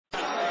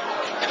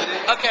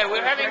Okay,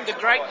 we're having the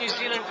great New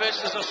Zealand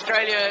versus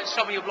Australia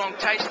Sauvignon Blanc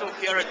taste-off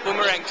here at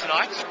Boomerang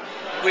tonight.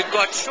 We've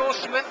got Shaw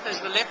Smith as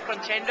the left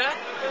contender,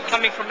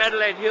 coming from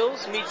Adelaide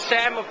Hills. Meet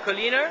Sam of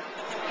Colina.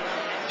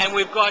 And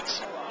we've got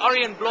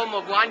Arjen Blom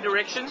of Wine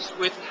Directions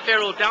with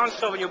Feral Downs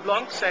Sauvignon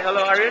Blanc. Say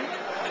hello, Arjen.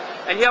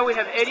 And here we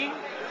have Eddie,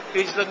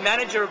 who's the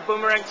manager of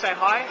Boomerang. Say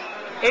hi.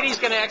 Eddie's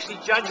going to actually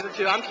judge the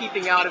two. I'm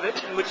keeping out of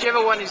it. And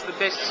whichever one is the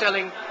best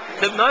selling,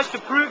 the most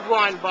approved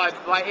wine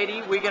by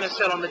Eddie, we're going to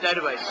sell on the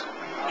database.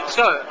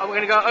 So, I'm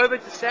going to go over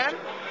to Sam.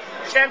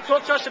 Sam,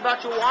 talk to us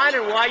about your wine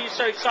and why you're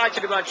so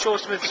excited about Shaw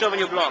Smith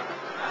Sauvignon Blanc.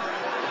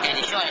 And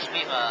the Shaw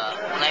Smith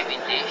Black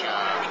Vintage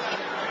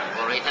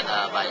rated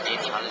by the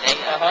JT Holiday,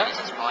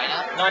 96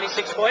 points.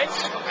 96 points.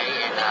 Okay,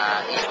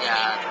 and it's the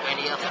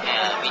 20th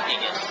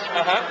vintages.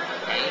 Okay,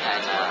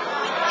 and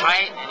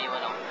try it and you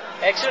will know.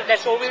 Excellent,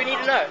 that's all we need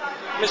to know.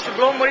 Mr.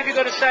 Blom, what have you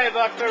got to say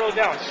about Feral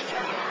Downs?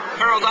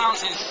 Feral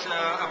Downs is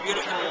a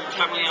beautiful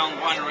family-owned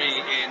winery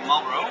in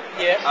Marlborough.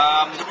 Yeah.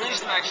 The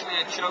reason actually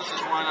I chose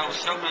this wine over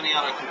so many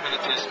other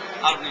competitors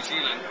out of New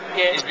Zealand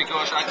is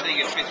because I think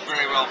it fits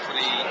very well for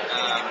the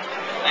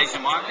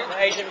Asian market. The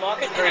Asian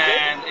market, very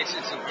good. And it's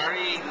a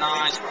very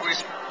nice,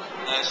 crisp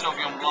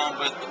Sauvignon Blanc,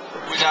 but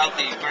without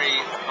the very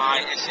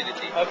high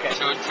acidity. Okay.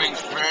 So it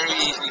drinks very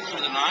easily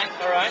through the night.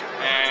 All right.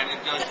 And it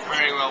goes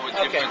very well with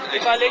different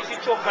If I let you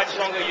talk much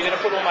longer, you're going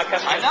to put all my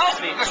customers I know, to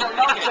sleep. because I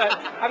love it. So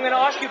I'm going to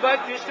ask you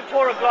both just to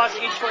pour a glass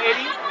each for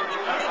Eddie,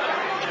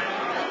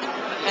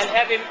 and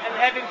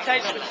have him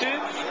taste the two.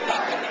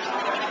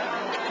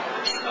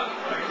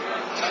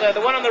 So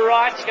the one on the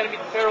right is going to be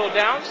the Feral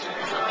Downs,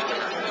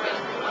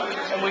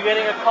 and we're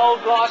getting a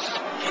cold glass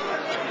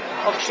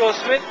of Shaw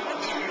Smith.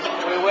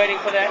 We're waiting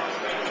for that.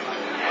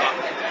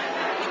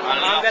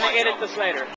 I'm going to edit this later.